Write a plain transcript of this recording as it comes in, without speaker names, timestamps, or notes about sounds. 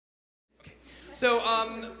So,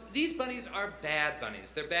 these bunnies are bad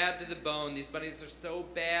bunnies. They're bad to the bone. These bunnies are so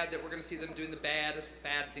bad that we're going to see them doing the baddest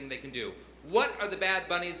bad thing they can do. What are the bad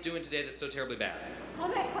bunnies doing today that's so terribly bad?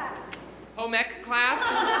 Home ec class. Home ec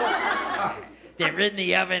class? They're in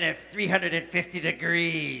the oven at 350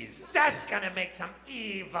 degrees. That's gonna make some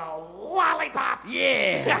evil lollipop.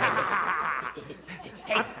 Yeah.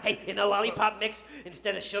 Hey, in the lollipop mix,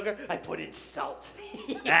 instead of sugar, I put in salt.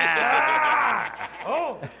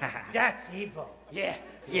 Oh, that's evil. Yeah.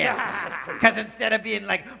 Yeah. Because instead of being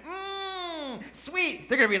like, sweet,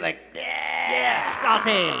 they're gonna be like, yeah,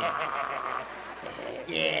 salty.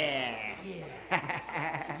 Yeah.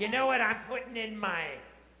 You know what I'm putting in my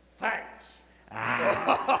fudge?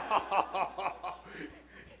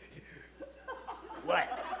 What?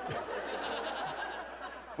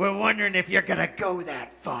 We're wondering if you're gonna go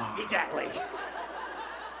that far. Exactly.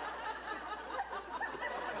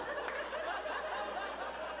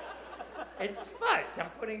 It's fudge. I'm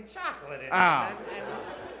putting chocolate in it. Oh.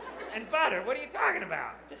 And butter. What are you talking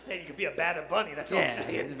about? Just saying you could be a badder bunny, that's all I'm Yeah,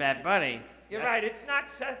 saying. it's Bad Bunny. You're right. It's not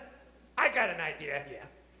so... I got an idea. Yeah.